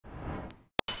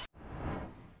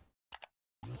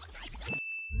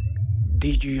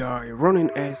Dji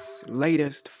Ronin-S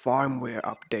latest firmware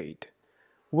update.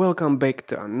 Welcome back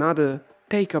to another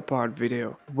take-apart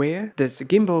video, where this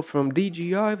gimbal from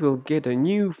DJI will get a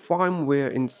new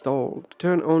firmware installed.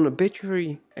 Turn on a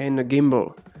battery and a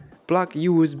gimbal. Plug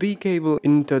USB cable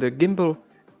into the gimbal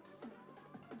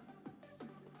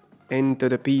and to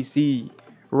the PC.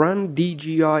 Run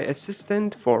DJI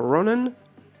Assistant for Ronin.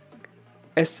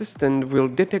 Assistant will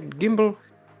detect gimbal.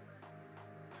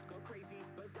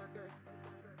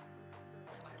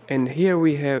 And here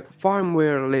we have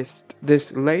firmware list.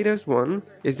 This latest one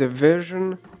is a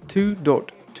version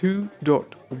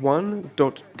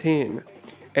 2.2.1.10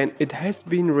 and it has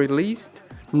been released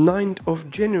 9th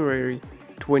of January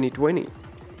 2020.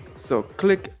 So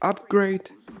click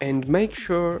upgrade and make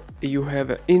sure you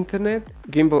have internet,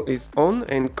 gimbal is on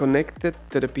and connected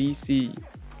to the PC.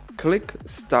 Click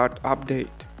start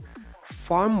update.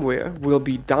 Firmware will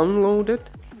be downloaded.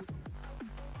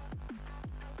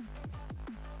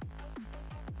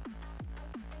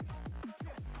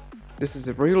 This is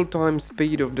the real-time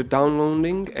speed of the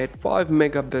downloading at 5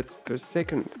 megabits per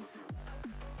second.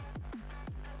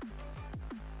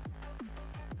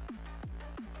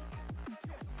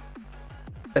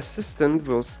 Assistant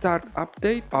will start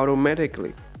update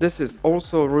automatically. This is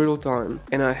also real-time,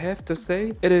 and I have to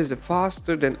say it is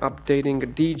faster than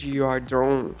updating DJI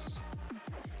drones.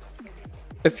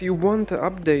 If you want to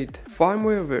update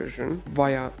firmware version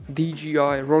via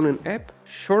DJI Ronin app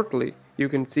shortly, you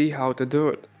can see how to do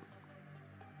it.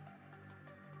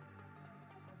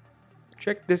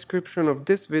 Check description of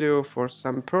this video for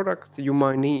some products you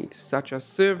might need, such as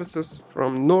services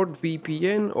from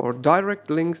NordVPN or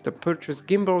direct links to purchase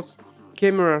gimbals,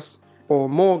 cameras, or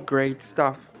more great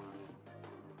stuff.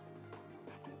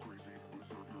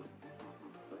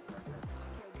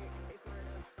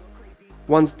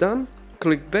 Once done,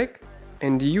 click back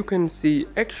and you can see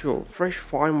actual fresh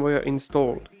firmware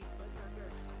installed.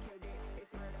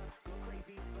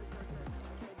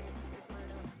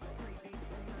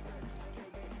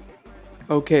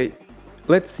 Okay,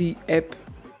 let's see app.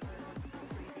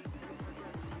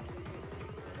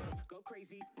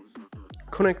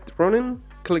 Connect Ronin,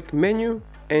 click menu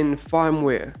and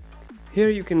firmware. Here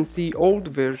you can see old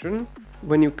version.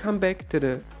 When you come back to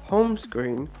the home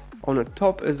screen, on the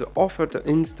top is an offer to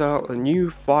install a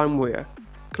new firmware.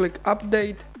 Click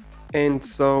update and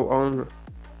so on.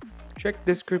 Check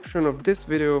description of this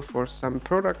video for some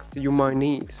products you might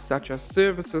need, such as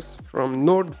services from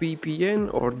NordVPN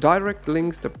or direct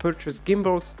links to purchase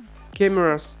gimbals,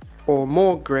 cameras, or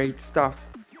more great stuff.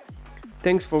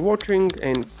 Thanks for watching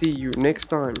and see you next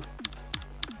time.